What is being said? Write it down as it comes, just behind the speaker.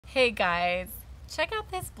Hey guys, check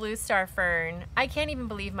out this blue star fern. I can't even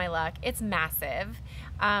believe my luck. It's massive.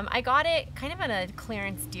 I got it kind of on a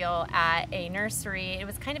clearance deal at a nursery. It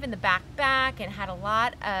was kind of in the back and had a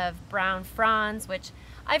lot of brown fronds, which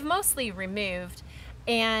I've mostly removed.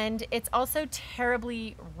 And it's also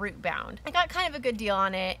terribly root bound. I got kind of a good deal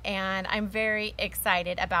on it and I'm very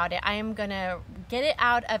excited about it. I am gonna get it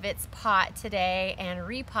out of its pot today and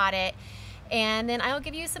repot it, and then I'll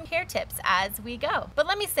give you some care tips as we go. But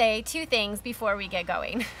let me say two things before we get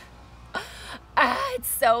going. It's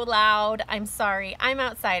so loud. I'm sorry. I'm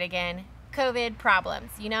outside again. COVID problems.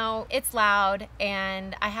 You know, it's loud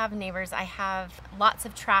and I have neighbors. I have lots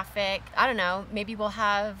of traffic. I don't know, maybe we'll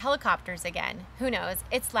have helicopters again. Who knows?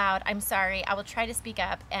 It's loud. I'm sorry. I will try to speak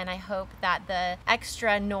up and I hope that the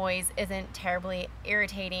extra noise isn't terribly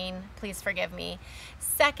irritating. Please forgive me.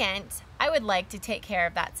 Second, I would like to take care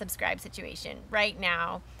of that subscribe situation right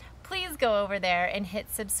now. Please go over there and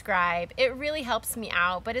hit subscribe. It really helps me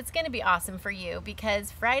out, but it's gonna be awesome for you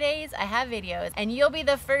because Fridays I have videos and you'll be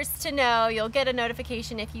the first to know. You'll get a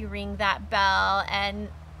notification if you ring that bell, and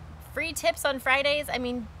free tips on Fridays. I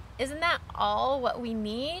mean, isn't that all what we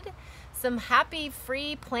need? Some happy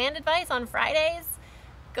free plant advice on Fridays?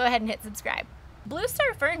 Go ahead and hit subscribe. Blue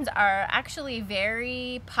star ferns are actually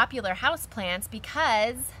very popular houseplants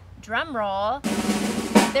because, drum roll,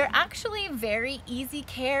 they're actually very easy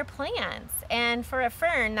care plants, and for a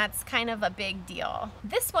fern that's kind of a big deal.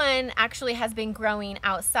 This one actually has been growing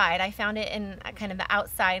outside. I found it in kind of the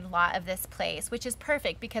outside lot of this place, which is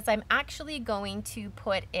perfect because I'm actually going to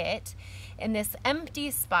put it in this empty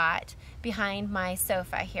spot behind my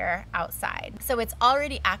sofa here outside. So it's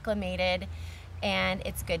already acclimated and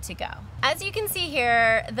it's good to go. As you can see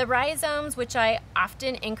here, the rhizomes, which I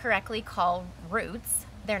often incorrectly call roots,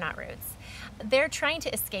 they're not roots. They're trying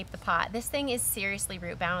to escape the pot. This thing is seriously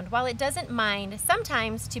root bound. While it doesn't mind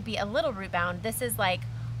sometimes to be a little root bound, this is like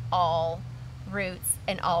all roots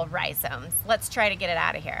and all rhizomes. Let's try to get it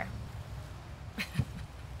out of here.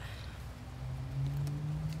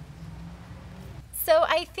 So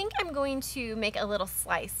I think I'm going to make a little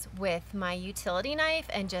slice with my utility knife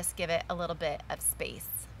and just give it a little bit of space.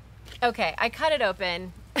 Okay, I cut it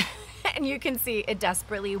open and you can see it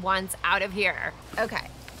desperately wants out of here. Okay,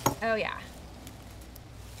 oh yeah.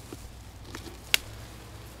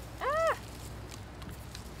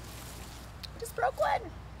 Broke one.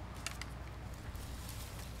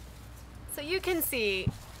 So you can see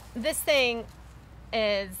this thing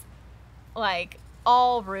is like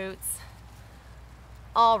all roots,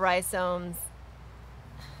 all rhizomes.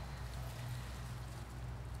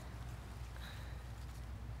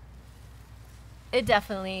 It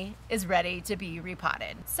definitely is ready to be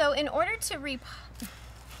repotted. So in order to repot,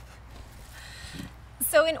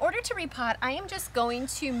 I am just going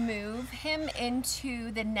to move him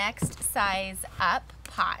into the next size up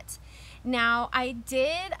pot. Now, I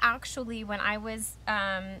did actually, when I was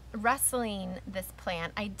wrestling this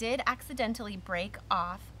plant, I did accidentally break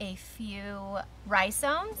off a few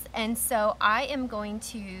rhizomes, and so I am going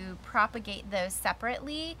to propagate those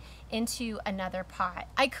separately into another pot.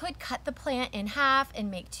 I could cut the plant in half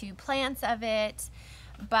and make 2 plants of it,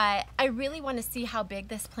 but I really want to see how big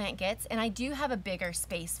this plant gets, and I do have a bigger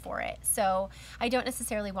space for it. So I don't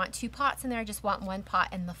necessarily want 2 pots in there, I just want 1 pot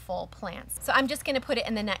and the full plants. So I'm just going to put it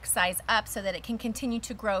in the next size up so that it can continue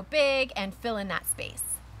to grow big and fill in that space.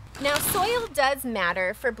 Now, soil does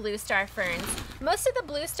matter for blue star ferns. Most of the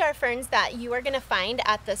blue star ferns that you are going to find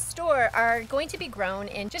at the store are going to be grown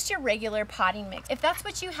in just your regular potting mix. If that's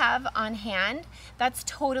what you have on hand, that's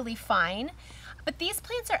totally fine. But these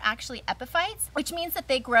plants are actually epiphytes, which means that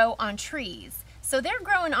they grow on trees. So they're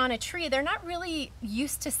growing on a tree. They're not really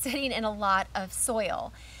used to sitting in a lot of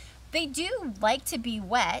soil. They do like to be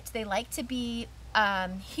wet. They like to be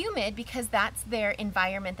humid because that's their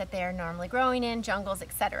environment that they're normally growing in, jungles,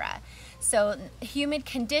 etc. So humid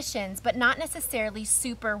conditions, but not necessarily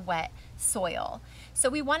super wet soil. So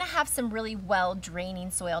we want to have some really well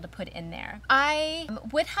draining soil to put in there. I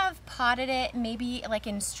would have potted it maybe like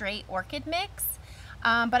in straight orchid mix,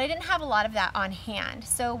 but I didn't have a lot of that on hand.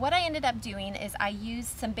 So what I ended up doing is I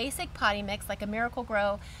used some basic potting mix, like a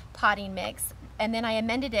Miracle-Gro potting mix, and then I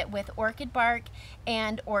amended it with orchid bark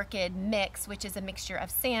and orchid mix, which is a mixture of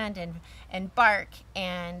sand and bark,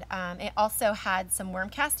 and it also had some worm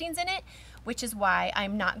castings in it, which is why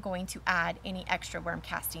I'm not going to add any extra worm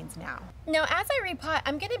castings now. Now, as I repot,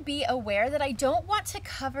 I'm going to be aware that I don't want to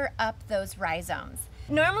cover up those rhizomes.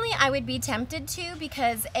 Normally I would be tempted to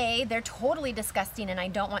because A, they're totally disgusting and I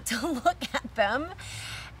don't want to look at them,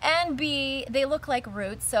 and B, they look like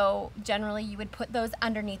roots, so generally you would put those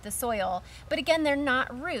underneath the soil. But again, they're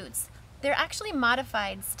not roots. They're actually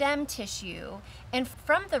modified stem tissue, and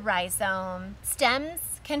from the rhizome, stems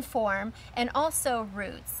can form and also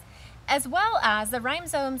roots, as well as the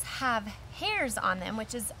rhizomes have hairs on them,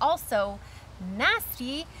 which is also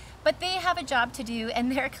nasty, but they have a job to do,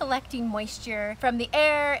 and they're collecting moisture from the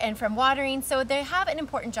air and from watering, so they have an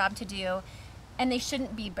important job to do, and they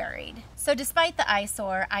shouldn't be buried. So despite the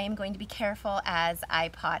eyesore, I am going to be careful as I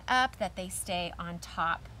pot up that they stay on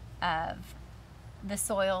top of the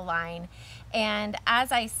soil line. And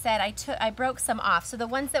as I said, I broke some off. So the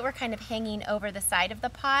ones that were kind of hanging over the side of the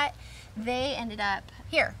pot, they ended up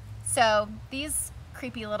here. So these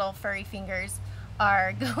creepy little furry fingers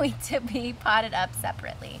are going to be potted up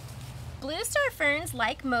separately. Blue star ferns,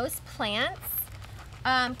 like most plants,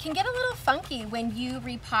 can get a little funky when you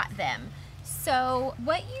repot them. So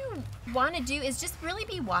what you want to do is just really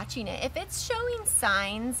be watching it. If it's showing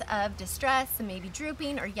signs of distress and maybe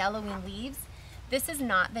drooping or yellowing leaves, this is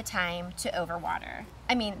not the time to overwater.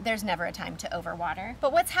 I mean, there's never a time to overwater.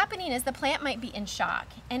 But what's happening is the plant might be in shock.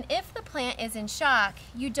 And if the plant is in shock,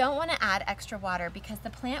 you don't want to add extra water because the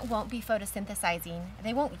plant won't be photosynthesizing.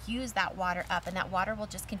 They won't use that water up, and that water will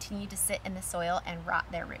just continue to sit in the soil and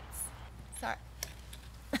rot their roots. Sorry.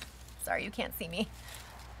 Sorry, you can't see me.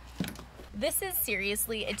 This is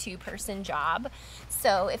seriously a two-person job.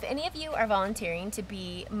 So if any of you are volunteering to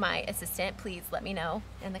be my assistant, please let me know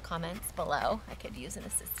in the comments below. I could use an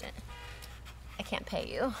assistant. I can't pay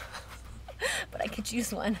you, but I could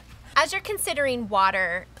use one. As you're considering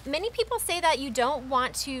water, many people say that you don't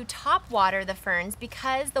want to top water the ferns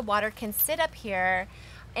because the water can sit up here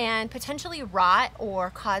and potentially rot or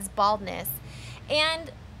cause baldness.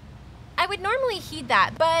 And I would normally heed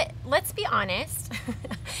that, but let's be honest.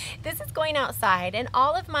 This is going outside, and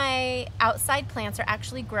all of my outside plants are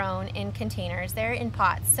actually grown in containers. They're in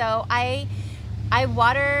pots, so I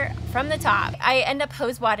water from the top. I end up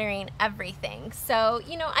hose watering everything. So,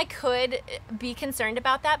 you know, I could be concerned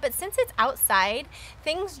about that, but since it's outside,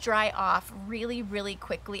 things dry off really, really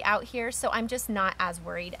quickly out here, so I'm just not as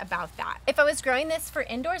worried about that. If I was growing this for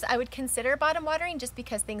indoors, I would consider bottom watering just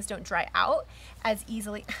because things don't dry out as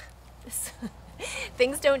easily.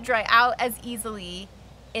 Things don't dry out as easily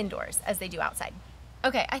indoors as they do outside.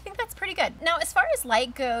 Okay, I think that's pretty good. Now, as far as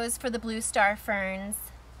light goes for the blue star ferns,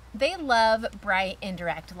 they love bright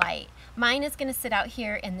indirect light. Mine is gonna sit out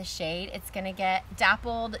here in the shade. It's gonna get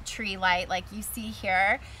dappled tree light like you see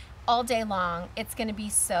here all day long. It's gonna be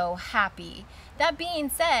so happy. That being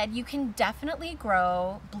said, you can definitely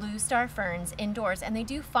grow blue star ferns indoors, and they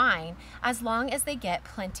do fine as long as they get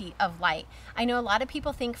plenty of light. I know a lot of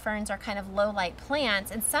people think ferns are kind of low light plants,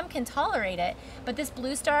 and some can tolerate it, but this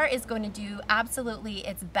blue star is going to do absolutely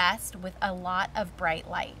its best with a lot of bright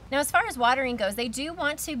light. Now, as far as watering goes, they do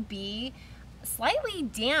want to be slightly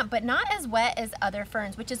damp, but not as wet as other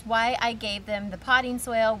ferns, which is why I gave them the potting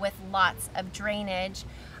soil with lots of drainage.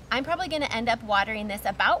 I'm probably going to end up watering this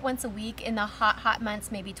about once a week in the hot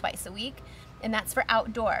months, maybe twice a week, and that's for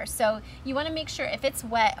outdoors. So you want to make sure if it's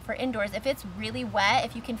wet for indoors, if it's really wet,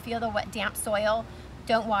 if you can feel the wet, damp soil,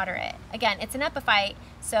 don't water it. Again, it's an epiphyte,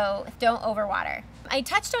 so don't overwater. I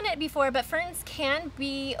touched on it before, but ferns can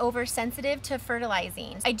be oversensitive to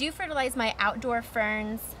fertilizing. I do fertilize my outdoor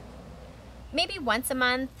ferns maybe once a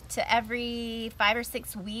month to every 5 or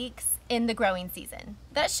 6 weeks in the growing season.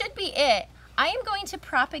 That should be it. I am going to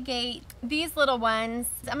propagate these little ones.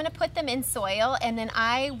 I'm going to put them in soil, and then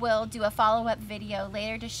I will do a follow-up video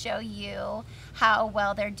later to show you how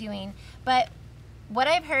well they're doing. But what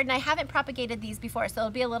I've heard, and I haven't propagated these before, so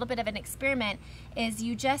it'll be a little bit of an experiment, is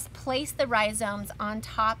you just place the rhizomes on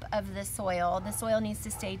top of the soil. The soil needs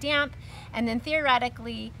to stay damp, and then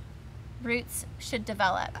theoretically roots should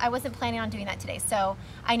develop. I wasn't planning on doing that today, so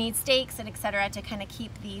I need stakes and etc. to kind of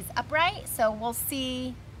keep these upright. So we'll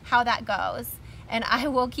see how that goes, and I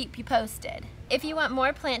will keep you posted. If you want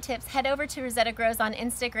more plant tips, head over to Rosetta Grows on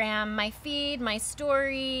Instagram. My feed, my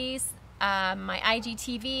stories, my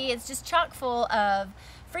IGTV, it's just chock full of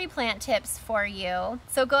free plant tips for you.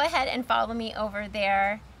 So go ahead and follow me over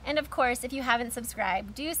there. And of course, if you haven't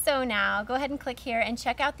subscribed, do so now. Go ahead and click here and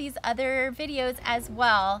check out these other videos as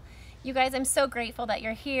well. You guys, I'm so grateful that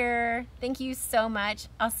you're here. Thank you so much.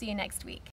 I'll see you next week.